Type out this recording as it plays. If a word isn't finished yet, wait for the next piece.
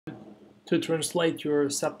to translate your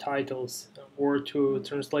subtitles or to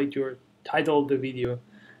translate your title of the video,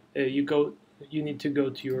 you need to go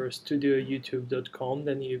to your studioyoutube.com,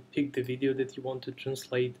 then you pick the video that you want to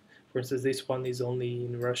translate. For instance, this one is only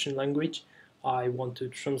in Russian language. I want to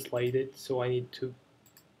translate it, so I need to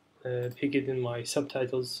pick it in my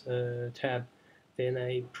subtitles tab. Then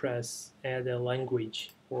I press add a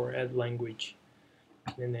language or add language.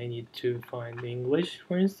 Then I need to find English,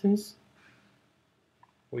 for instance,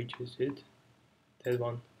 which is it, that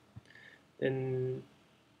one. Then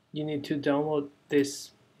you need to download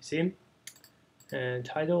this, you see, and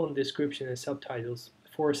title and description and subtitles.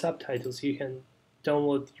 For subtitles, you can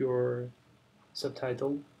download your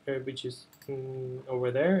subtitle, which is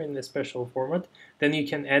over there in a special format. Then you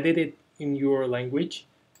can edit it in your language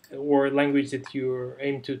or language that you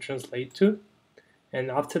aim to translate to, and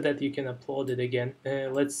after that you can upload it again.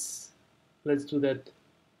 Let's do that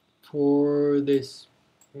for this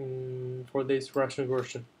Russian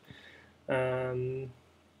version.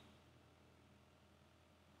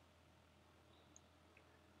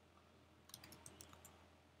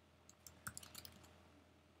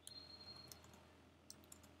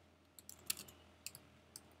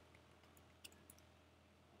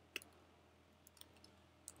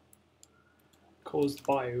 Caused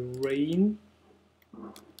by rain,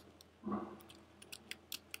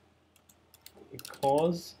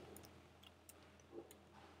 because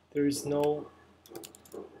there is no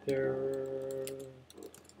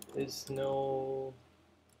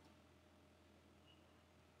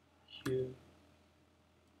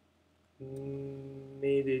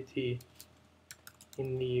humidity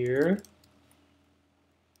in the air.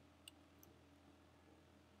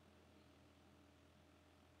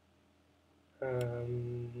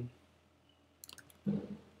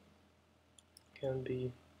 Can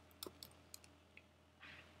be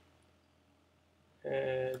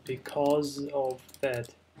because of that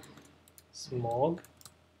smog.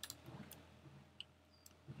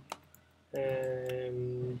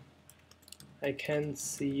 I can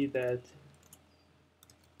see that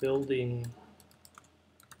building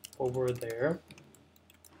over there.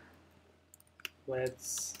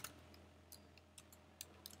 Let's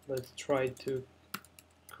try to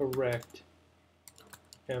correct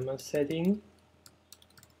gamma setting.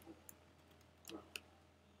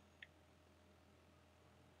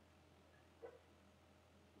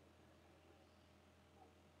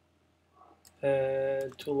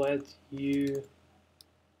 To let you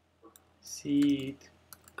see it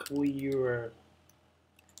clearer.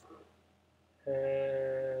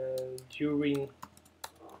 During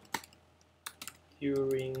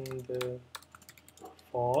the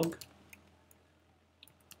fog,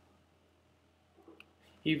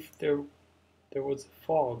 if there was a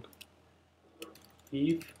fog,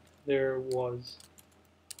 if there was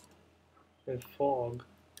a fog,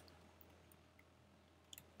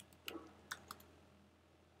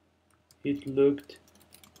 it looked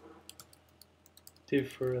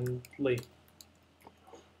differently.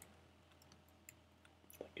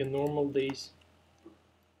 Like in normal days,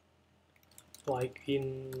 like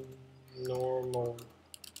in normal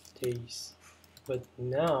days. But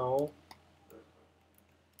now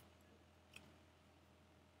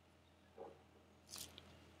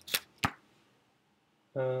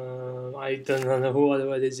I don't know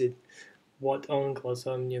what is it. Вот он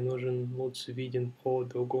глазам мне нужен, лучше виден по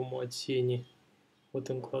другому от тени. Вот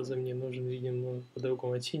он глазам мне нужен, виден по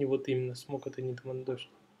другому от тени. Вот именно, смог это не дождь.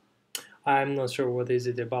 I'm not sure what is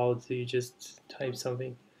it about. You just type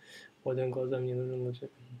something. Вот он глазам мне нужен, лучше.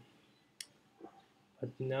 But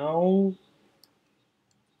now,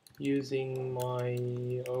 using my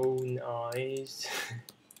own eyes,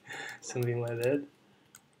 something like that,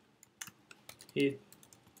 it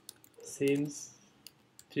seems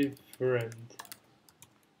different.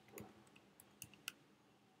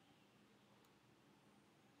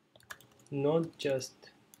 Not just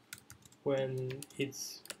when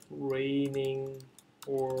it's raining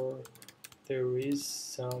or there is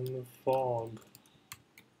some fog.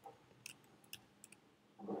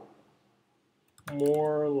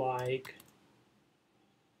 More like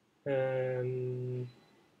it's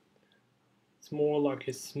more like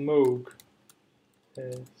a smoke,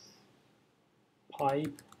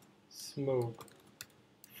 pipe smoke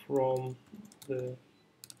from the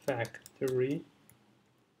factory.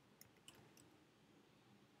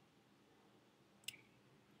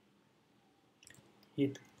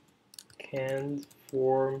 It can't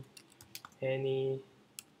form any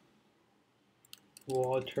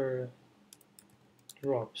water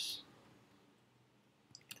drops.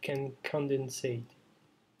 It can condensate.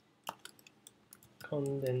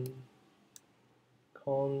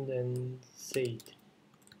 condensate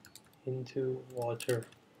into water.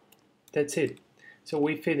 That's it. So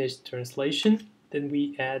we finished translation. Then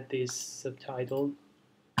we add this subtitle.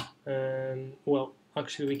 Well,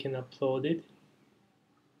 actually we can upload it.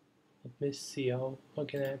 Let me see how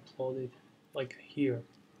can I upload it? Like here.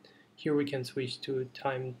 Here we can switch to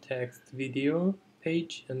time text video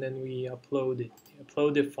page, and then we upload it.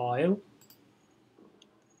 Upload the file,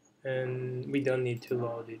 and we don't need to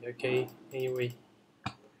load it. Okay. Anyway,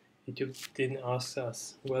 YouTube didn't ask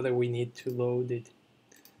us whether we need to load it.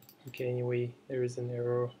 Okay. Anyway, there is an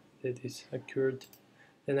error that is occurred.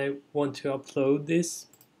 Then I want to upload this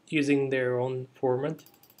using their own format.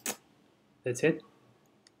 That's it.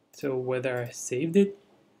 So whether I saved it,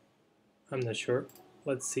 I'm not sure.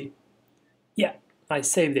 Let's see. Yeah, I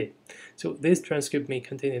saved it. So this transcript may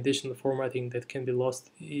contain additional formatting that can be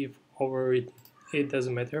lost if overwritten. It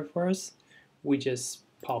doesn't matter for us. We just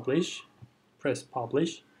publish, press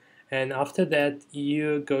publish, and after that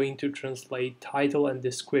you're going to translate title and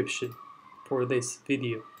description for this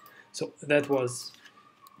video. So that was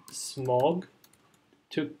smog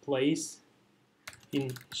took place in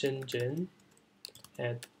Shenzhen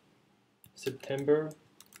at September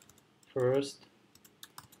 1st,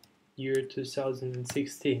 year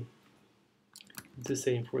 2016. The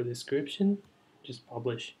same for description, just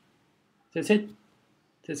publish. That's it.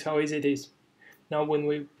 That's how easy it is. Now when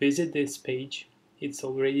we visit this page, it's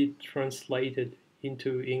already translated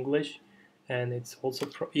into English, and it's also,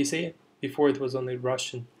 you see, before it was only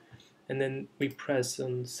Russian. And then we press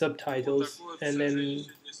on subtitles, and then,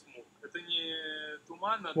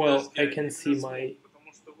 well, I can see my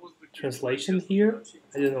translation here.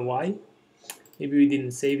 I don't know why. Maybe we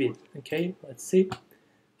didn't save it. Okay, let's see.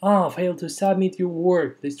 Failed to submit your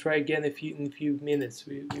work. Let's try again in a few minutes.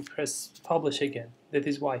 We press publish again. That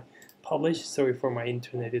is why. Publish. Sorry for my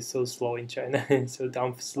internet. It's so slow in China. It's so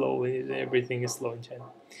damn slow. Everything is slow in China.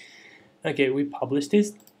 Okay, we publish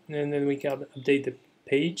this, and then we can update the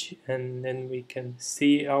page, and then we can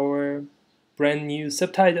see our brand new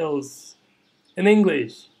subtitles in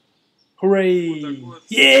English. Hooray!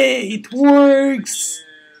 Yay! It works!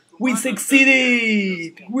 We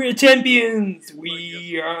succeeded! We're champions!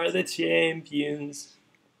 We are the champions!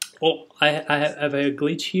 Oh, I have a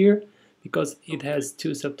glitch here because it has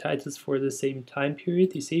two subtitles for the same time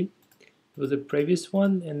period, you see? It was the previous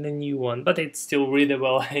one and the new one, but it's still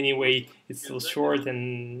readable anyway. It's still short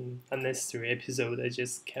and unnecessary episode. I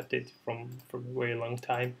just kept it from a very long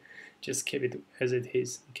time. Just keep it as it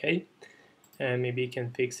is, okay? Maybe you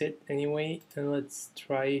can fix it anyway, and let's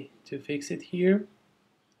try to fix it here.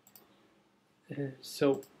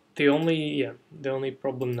 So the only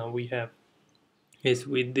problem now we have is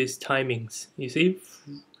with these timings. You see,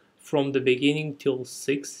 from the beginning till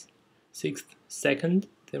 6th second,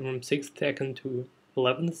 then from 6th second to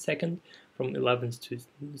 11th second, from 11th to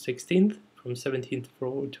 16th, from 17th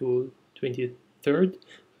to 23rd,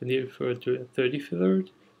 23rd to 33rd,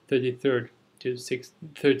 33rd to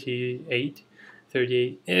 38.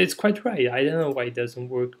 It's quite right. I don't know why it doesn't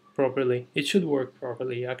work properly. It should work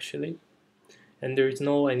properly actually. And there is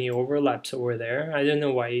no any overlaps over there. I don't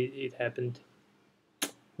know why it happened.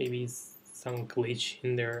 Maybe it's some glitch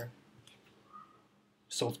in their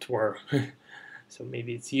software. So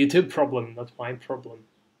maybe it's YouTube problem, not my problem.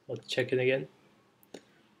 Let's check it again.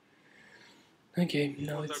 Okay,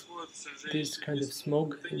 now it's this kind of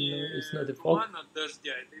smoke. It's not a fog.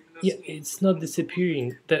 Yeah, it's not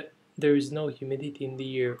disappearing. There is no humidity in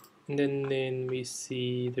the air. And then we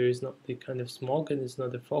see there is not the kind of smoke, and it's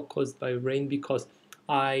not a fog caused by rain, because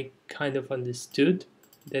I kind of understood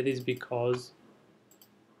that is because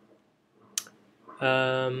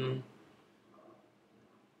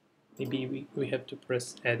maybe we have to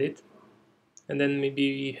press edit, and then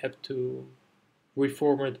maybe we have to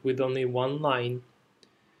reformat with only one line.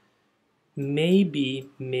 Maybe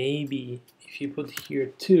if you put here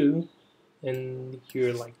 2 and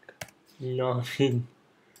here like 9,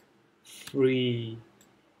 3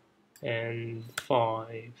 and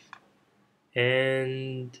 5,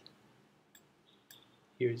 and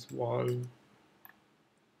here's 1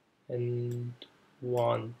 and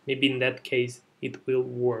 1. Maybe in that case it will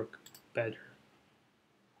work better.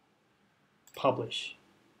 Publish.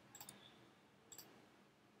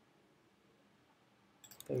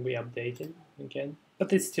 Then we update it again,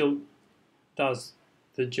 but it still does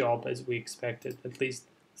the job as we expected, at least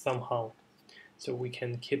somehow. So we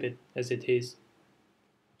can keep it as it is.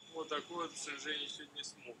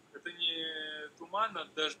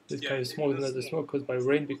 This kind of smoke is not the smoke caused by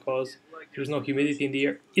rain, because there's no humidity in the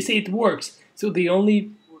air. You see, it works. So the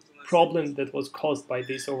only problem that was caused by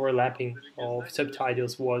this overlapping of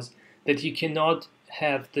subtitles was that you cannot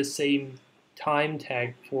have the same time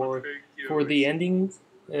tag for the ending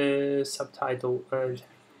subtitle.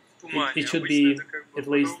 It should be at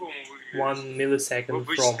least 1 millisecond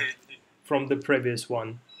from the previous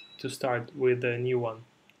one to start with the new one.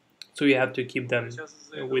 So you have to keep them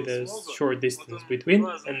with a short distance between,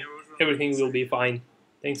 and everything will be fine.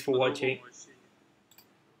 Thanks for watching.